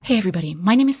Hey everybody,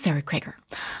 my name is Sarah Krager.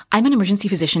 I'm an emergency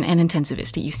physician and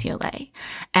intensivist at UCLA,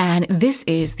 and this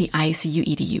is the ICU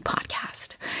EDU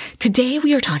podcast. Today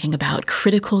we are talking about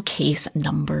critical case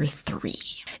number 3.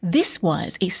 This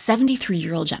was a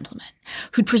 73-year-old gentleman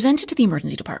who'd presented to the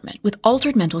emergency department with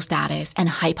altered mental status and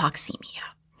hypoxemia.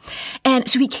 And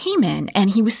so he came in and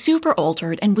he was super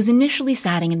altered and was initially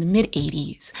satting in the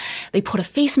mid-80s. They put a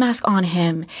face mask on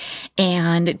him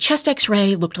and chest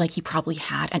x-ray looked like he probably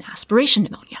had an aspiration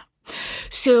pneumonia.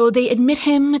 So they admit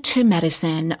him to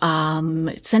medicine,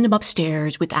 send him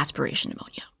upstairs with aspiration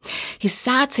pneumonia. His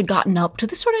SATs had gotten up to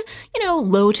the sort of,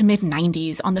 low to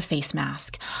mid-90s on the face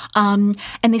mask, and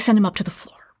they send him up to the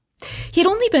floor. He had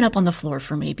only been up on the floor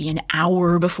for maybe an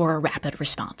hour before a rapid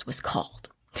response was called.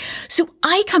 So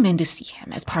I come in to see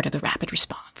him as part of the rapid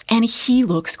response, and he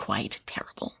looks quite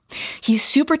terrible. He's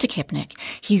super tachypnic.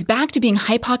 He's back to being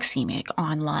hypoxemic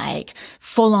on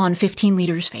full-on 15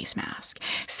 liters face mask.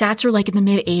 SATs are in the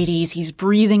mid-80s. He's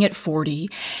breathing at 40,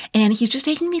 and he's just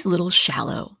taking these little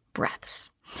shallow breaths.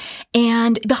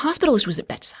 And the hospitalist was at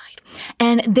bedside,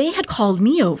 and they had called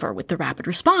me over with the rapid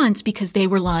response because they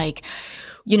were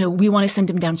we want to send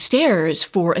him downstairs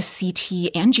for a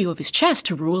CT angio of his chest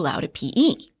to rule out a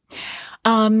PE.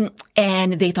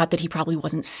 And they thought that he probably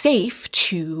wasn't safe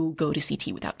to go to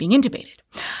CT without being intubated.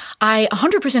 I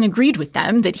 100% agreed with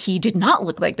them that he did not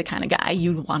look like the kind of guy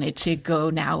you wanted to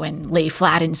go now and lay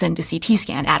flat and send a CT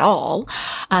scan at all.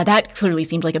 That clearly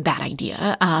seemed like a bad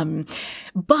idea.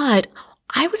 But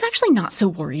I was actually not so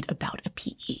worried about a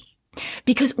PE.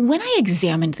 Because when I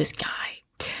examined this guy,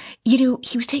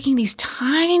 he was taking these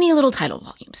tiny little tidal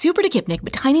volumes, super tachypnic,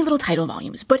 but tiny little tidal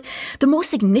volumes. But the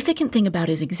most significant thing about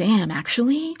his exam,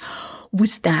 actually,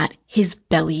 was that his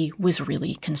belly was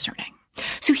really concerning.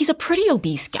 So he's a pretty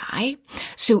obese guy,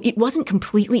 so it wasn't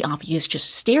completely obvious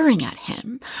just staring at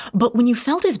him. But when you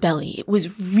felt his belly, it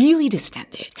was really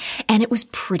distended, and it was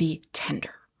pretty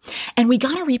tender. And we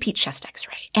got a repeat chest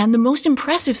x-ray. And the most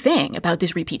impressive thing about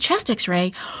this repeat chest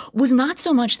x-ray was not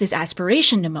so much this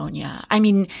aspiration pneumonia. I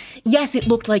mean, yes, it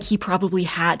looked like he probably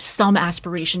had some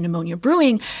aspiration pneumonia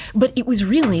brewing, but it was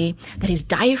really that his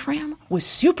diaphragm was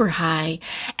super high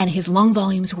and his lung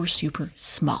volumes were super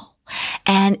small.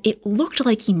 And it looked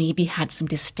like he maybe had some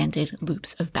distended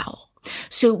loops of bowel.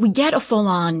 So we get a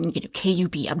full-on,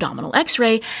 KUB abdominal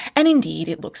x-ray, and indeed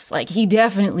it looks like he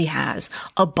definitely has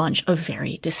a bunch of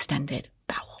very distended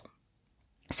bowel.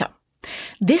 So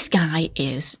this guy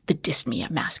is the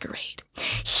dyspnea masquerade.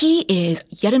 He is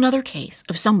yet another case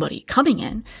of somebody coming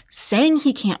in, saying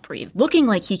he can't breathe, looking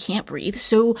like he can't breathe,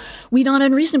 so we not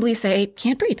unreasonably say,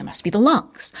 can't breathe, it must be the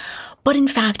lungs. But in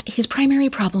fact, his primary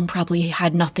problem probably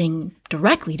had nothing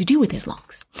directly to do with his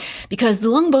lungs, because the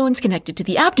lung bone's connected to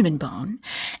the abdomen bone,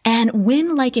 and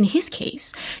when, like in his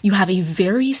case, you have a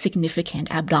very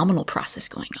significant abdominal process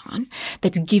going on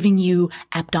that's giving you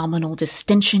abdominal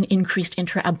distension, increased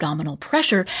intra-abdominal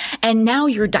pressure, and now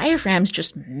your diaphragm's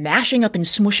just mashing up and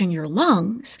smushing your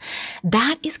lungs,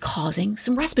 that is causing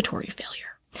some respiratory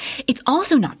failure. It's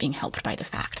also not being helped by the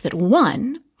fact that,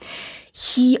 one,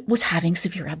 he was having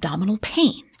severe abdominal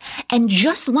pain. And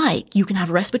just like you can have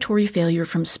respiratory failure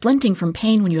from splinting from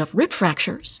pain when you have rib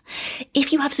fractures,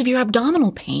 if you have severe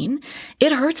abdominal pain,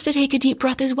 it hurts to take a deep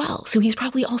breath as well. So he's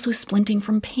probably also splinting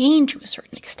from pain to a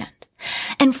certain extent.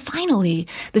 And finally,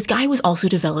 this guy was also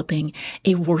developing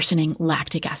a worsening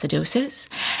lactic acidosis.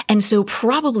 And so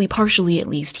probably partially at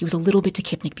least, he was a little bit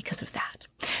tachypnic because of that.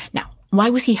 Now,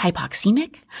 why was he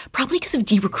hypoxemic? Probably because of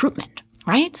derecruitment.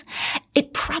 Right?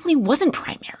 It probably wasn't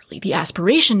primarily the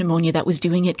aspiration pneumonia that was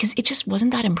doing it because it just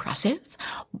wasn't that impressive.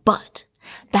 But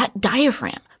that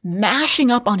diaphragm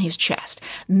mashing up on his chest,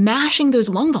 mashing those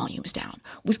lung volumes down,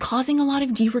 was causing a lot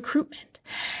of derecruitment.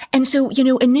 And so,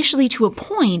 initially to a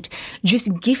point,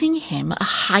 just giving him a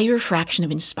higher fraction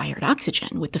of inspired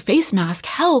oxygen with the face mask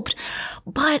helped.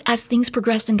 But as things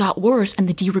progressed and got worse and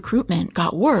the derecruitment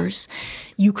got worse,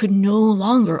 you could no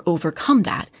longer overcome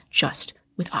that just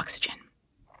with oxygen.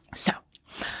 So,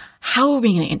 how are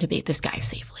we going to intubate this guy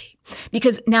safely?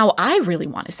 Because now I really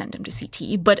want to send him to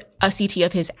CT, but a CT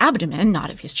of his abdomen, not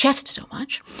of his chest so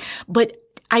much. But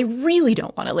I really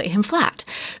don't want to lay him flat,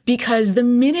 because the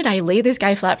minute I lay this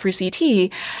guy flat for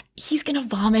CT, he's going to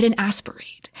vomit and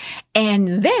aspirate.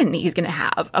 And then he's going to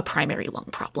have a primary lung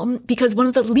problem, because one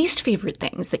of the least favorite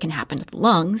things that can happen to the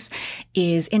lungs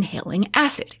is inhaling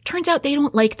acid. Turns out they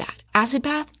don't like that. Acid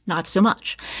bath, not so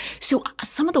much. So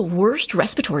some of the worst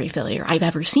respiratory failure I've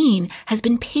ever seen has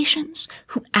been patients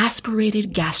who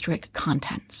aspirated gastric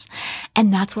contents.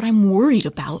 And that's what I'm worried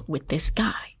about with this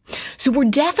guy. So we're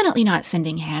definitely not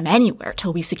sending him anywhere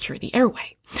till we secure the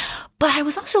airway. But I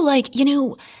was also like,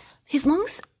 his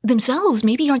lungs themselves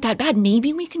maybe aren't that bad.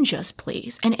 Maybe we can just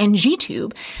place an NG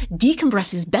tube,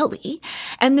 decompress his belly,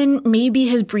 and then maybe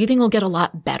his breathing will get a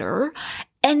lot better.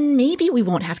 And maybe we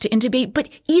won't have to intubate, but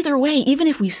either way, even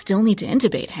if we still need to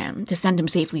intubate him to send him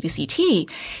safely to CT,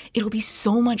 it'll be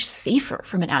so much safer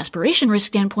from an aspiration risk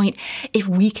standpoint if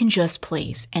we can just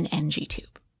place an NG tube.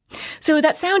 So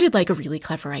that sounded like a really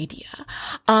clever idea,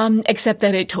 except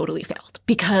that it totally failed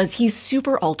because he's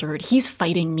super altered. He's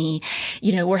fighting me.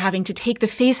 We're having to take the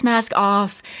face mask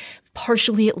off,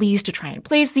 partially at least, to try and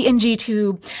place the NG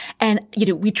tube. And,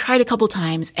 we tried a couple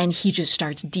times and he just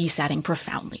starts desatting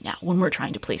profoundly now when we're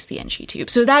trying to place the NG tube.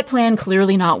 So that plan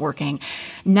clearly not working.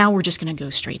 Now we're just going to go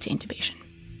straight to intubation.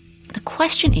 The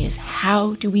question is,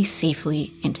 how do we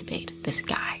safely intubate this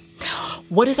guy?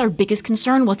 What is our biggest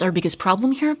concern? What's our biggest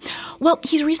problem here? Well,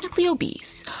 he's reasonably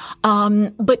obese.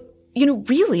 But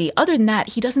really, other than that,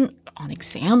 he doesn't on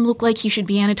exam look like he should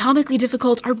be anatomically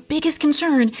difficult. Our biggest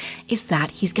concern is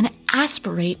that he's going to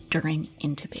aspirate during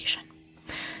intubation.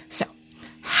 So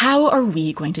how are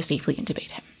we going to safely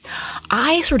intubate him?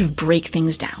 I sort of break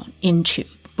things down into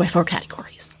 4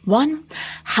 categories. 1,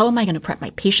 how am I going to prep my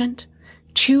patient?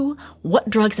 2, what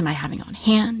drugs am I having on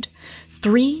hand?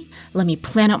 3, let me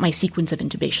plan out my sequence of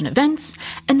intubation events.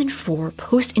 And then 4,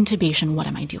 post-intubation, what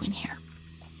am I doing here?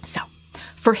 So,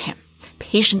 for him,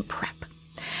 patient prep.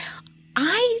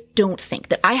 I don't think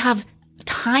that I have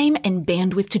time and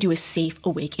bandwidth to do a safe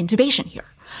awake intubation here.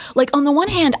 Like, on the one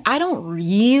hand, I don't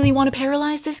really want to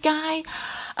paralyze this guy,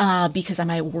 because am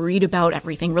I worried about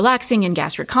everything relaxing and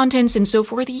gastric contents and so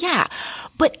forth? Yeah.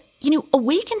 But,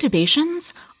 awake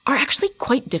intubations are actually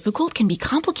quite difficult, can be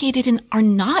complicated, and are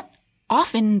not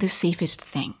often the safest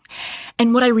thing.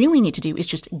 And what I really need to do is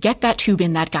just get that tube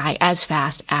in that guy as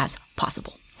fast as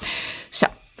possible. So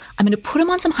I'm going to put him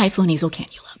on some high-flow nasal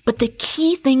cannula. But the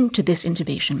key thing to this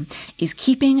intubation is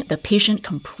keeping the patient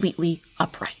completely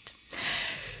upright.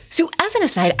 So as an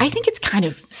aside, I think it's kind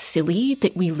of silly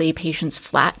that we lay patients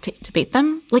flat to intubate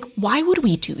them. Like, why would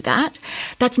we do that?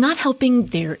 That's not helping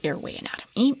their airway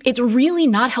anatomy. It's really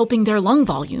not helping their lung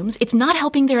volumes. It's not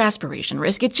helping their aspiration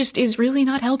risk. It just is really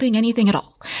not helping anything at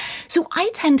all. So I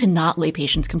tend to not lay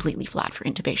patients completely flat for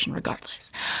intubation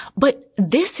regardless. But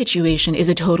this situation is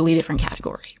a totally different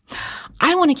category.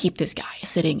 I want to keep this guy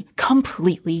sitting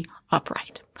completely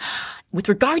upright. With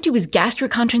regard to his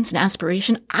gastric contents and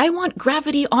aspiration, I want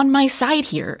gravity on my side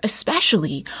here,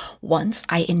 especially once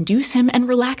I induce him and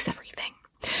relax everything.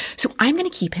 So I'm going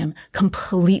to keep him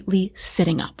completely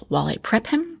sitting up while I prep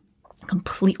him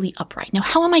completely upright. Now,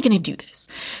 how am I going to do this?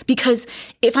 Because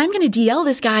if I'm going to DL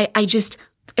this guy,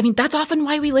 that's often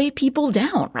why we lay people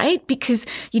down, right? Because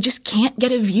you just can't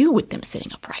get a view with them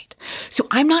sitting upright. So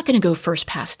I'm not going to go first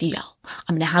pass DL.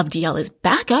 I'm going to have DL as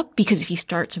backup because if he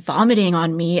starts vomiting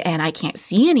on me and I can't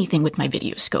see anything with my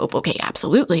video scope, okay,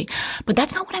 absolutely. But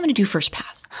that's not what I'm going to do first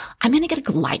pass. I'm going to get a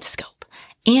glide scope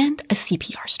and a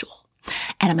CPR stool.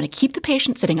 And I'm going to keep the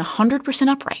patient sitting 100%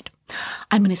 upright.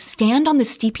 I'm going to stand on the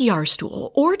CPR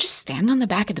stool or just stand on the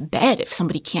back of the bed if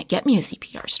somebody can't get me a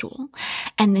CPR stool,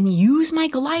 and then use my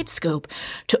glide scope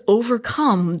to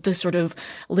overcome the sort of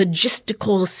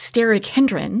logistical steric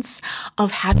hindrance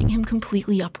of having him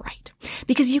completely upright.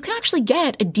 Because you can actually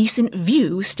get a decent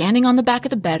view standing on the back of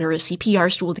the bed or a CPR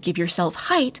stool to give yourself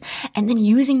height, and then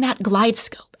using that glide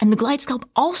scope. And the glide scope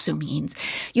also means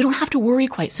you don't have to worry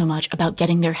quite so much about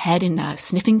getting their head in a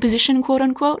sniffing position, quote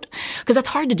unquote, because that's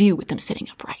hard to do with them sitting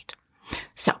upright.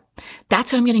 So that's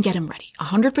how I'm going to get him ready.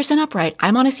 100% upright.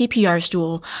 I'm on a CPR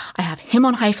stool. I have him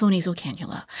on high flow nasal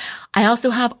cannula. I also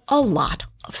have a lot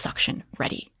of suction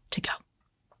ready to go.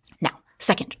 Now,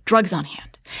 second, drugs on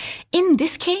hand. In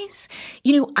this case,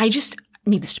 I just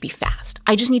need this to be fast.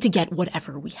 I just need to get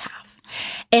whatever we have.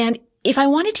 And if I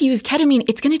wanted to use ketamine,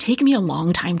 it's going to take me a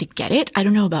long time to get it. I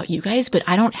don't know about you guys, but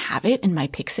I don't have it in my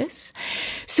Pyxis.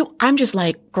 So I'm just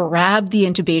like, grab the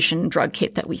intubation drug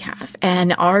kit that we have.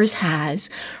 And ours has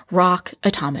rock,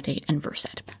 etomidate, and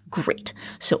Versed. Great.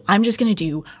 So I'm just going to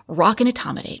do rock and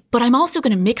etomidate, but I'm also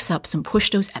going to mix up some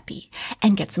push-dose epi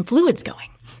and get some fluids going.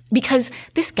 Because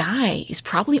this guy is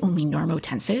probably only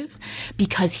normotensive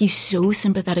because he's so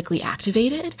sympathetically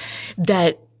activated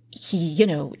that he,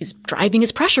 is driving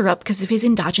his pressure up because of his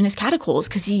endogenous catechol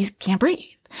because he can't breathe.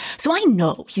 So I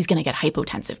know he's going to get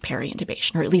hypotensive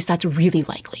peri-intubation, or at least that's really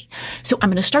likely. So I'm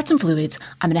going to start some fluids.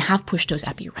 I'm going to have push-dose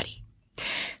epi ready.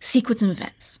 Sequence of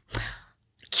events.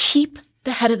 Keep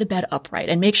the head of the bed upright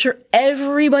and make sure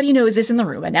everybody knows this in the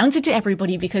room. Announce it to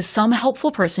everybody because some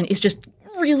helpful person is just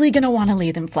really going to want to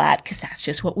lay them flat because that's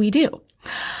just what we do.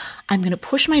 I'm going to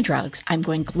push my drugs. I'm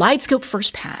going glide scope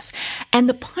first pass. And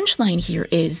the punchline here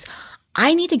is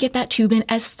I need to get that tube in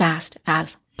as fast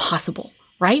as possible,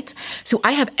 right? So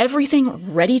I have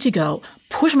everything ready to go,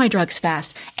 push my drugs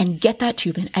fast, and get that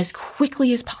tube in as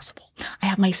quickly as possible. I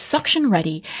have my suction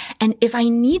ready, and if I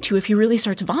need to, if he really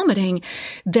starts vomiting,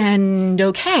 then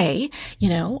okay,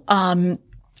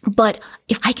 but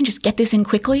if I can just get this in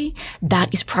quickly,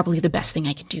 that is probably the best thing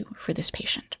I can do for this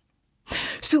patient.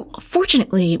 So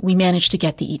fortunately, we managed to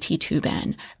get the ET tube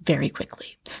in very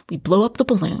quickly. We blow up the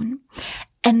balloon,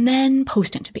 and then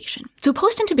post-intubation. So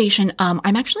post-intubation,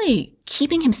 I'm actually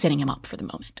keeping him up for the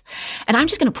moment. And I'm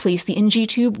just going to place the NG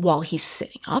tube while he's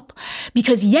sitting up.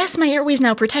 Because yes, my airway is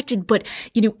now protected, but,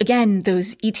 again,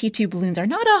 those ET tube balloons are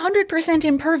not 100%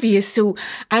 impervious, so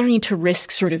I don't need to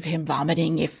risk sort of him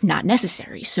vomiting if not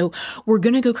necessary. So we're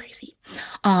going to go crazy.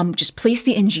 Just place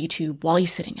the NG tube while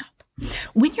he's sitting up.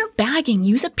 When you're bagging,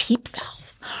 use a PEEP valve.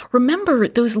 Remember,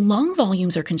 those lung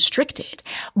volumes are constricted,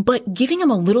 but giving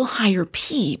him a little higher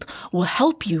PEEP will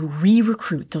help you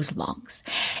re-recruit those lungs.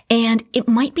 And it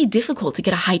might be difficult to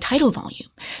get a high tidal volume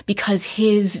because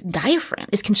his diaphragm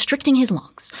is constricting his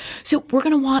lungs. So we're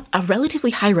going to want a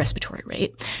relatively high respiratory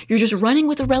rate. You're just running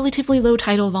with a relatively low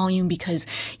tidal volume because,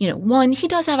 one, he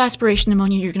does have aspiration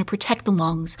pneumonia. You're going to protect the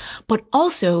lungs, but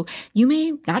also you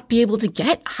may not be able to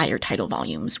get higher tidal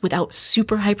volumes without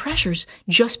super high pressures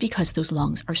just because those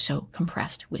lungs are so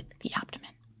compressed with the abdomen.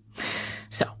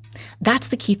 So that's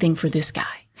the key thing for this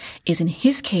guy, is in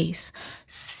his case,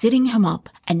 sitting him up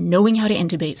and knowing how to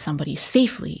intubate somebody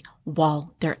safely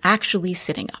while they're actually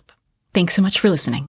sitting up. Thanks so much for listening.